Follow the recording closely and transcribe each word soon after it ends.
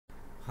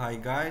Hi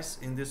guys,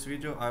 in this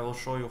video I will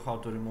show you how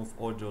to remove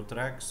audio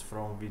tracks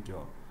from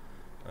video.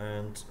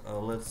 And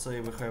let's say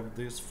we have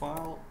this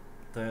file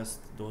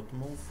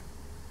test.move.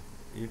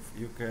 If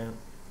you can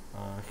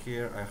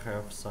here I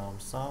have some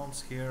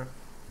sounds here,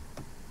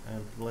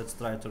 and let's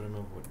try to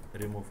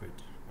remove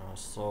it.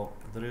 So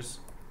there is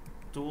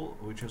tool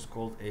which is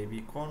called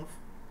avconv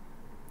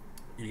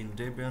in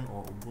Debian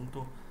or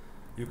Ubuntu.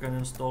 You can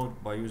install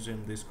it by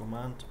using this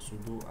command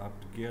sudo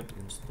apt-get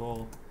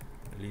install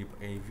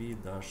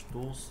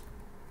libav-tools.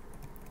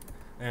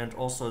 And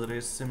also there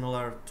is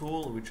similar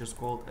tool which is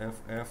called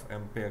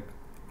ffmpeg,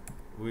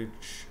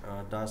 which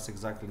does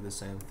exactly the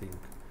same thing.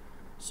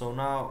 So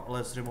now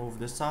let's remove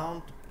the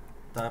sound.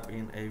 Tap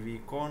in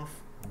avconv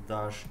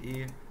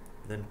 -e,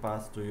 then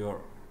path to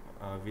your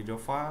video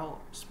file,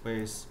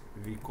 space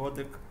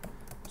vcodec,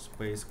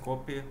 space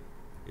copy,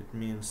 it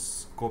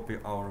means copy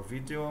our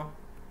video,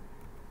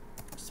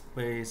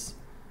 space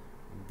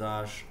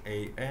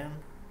 -an,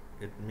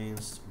 it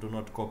means do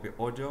not copy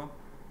audio,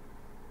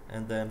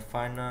 and then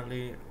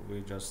finally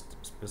we just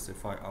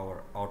specify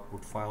our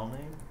output file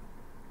name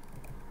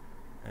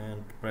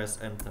and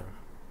press enter.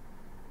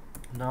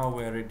 Now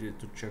we are ready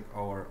to check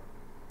our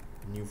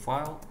new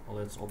file.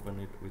 Let's open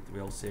it with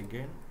VLC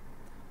again,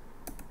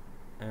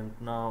 and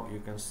now you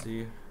can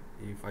see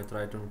if I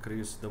try to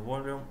increase the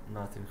volume,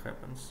 nothing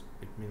happens.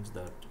 It means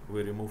that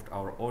we removed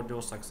our audio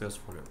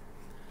successfully.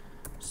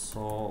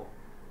 So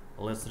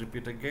let's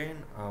repeat again.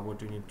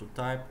 What you need to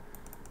type: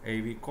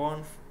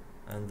 avconv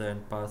and then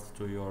path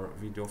to your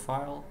video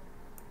file,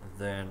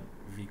 then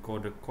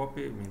vcodec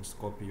copy means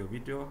copy your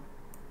video,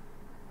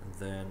 and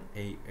then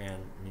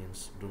an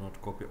means do not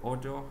copy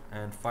audio,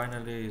 and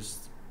finally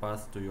is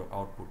path to your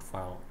output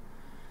file.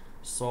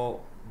 So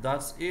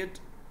that's it,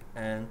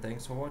 and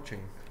thanks for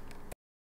watching.